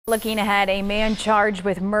Looking ahead, a man charged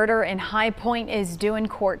with murder in High Point is due in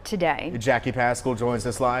court today. Jackie Pascal joins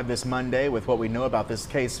us live this Monday with what we know about this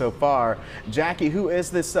case so far. Jackie, who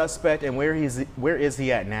is this suspect and where is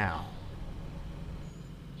he at now?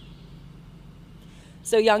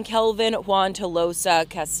 So young Kelvin Juan Tolosa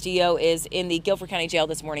Castillo is in the Guilford County Jail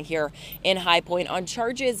this morning here in High Point on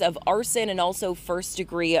charges of arson and also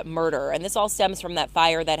first-degree murder. And this all stems from that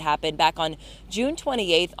fire that happened back on June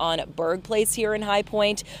 28th on Berg Place here in High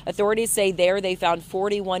Point. Authorities say there they found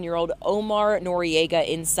 41-year-old Omar Noriega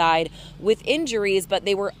inside with injuries, but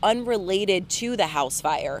they were unrelated to the house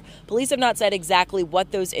fire. Police have not said exactly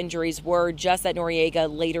what those injuries were, just that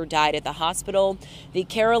Noriega later died at the hospital. The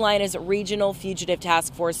Carolinas Regional Fugitive Task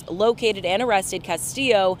Force located and arrested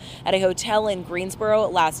Castillo at a hotel in Greensboro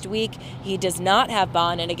last week. He does not have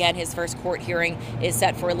bond, and again, his first court hearing is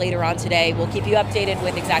set for later on today. We'll keep you updated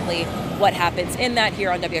with exactly what happens in that here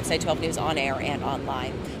on WXI 12 News on air and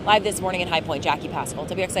online. Live this morning in High Point, Jackie Pascal,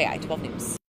 WXI 12 News.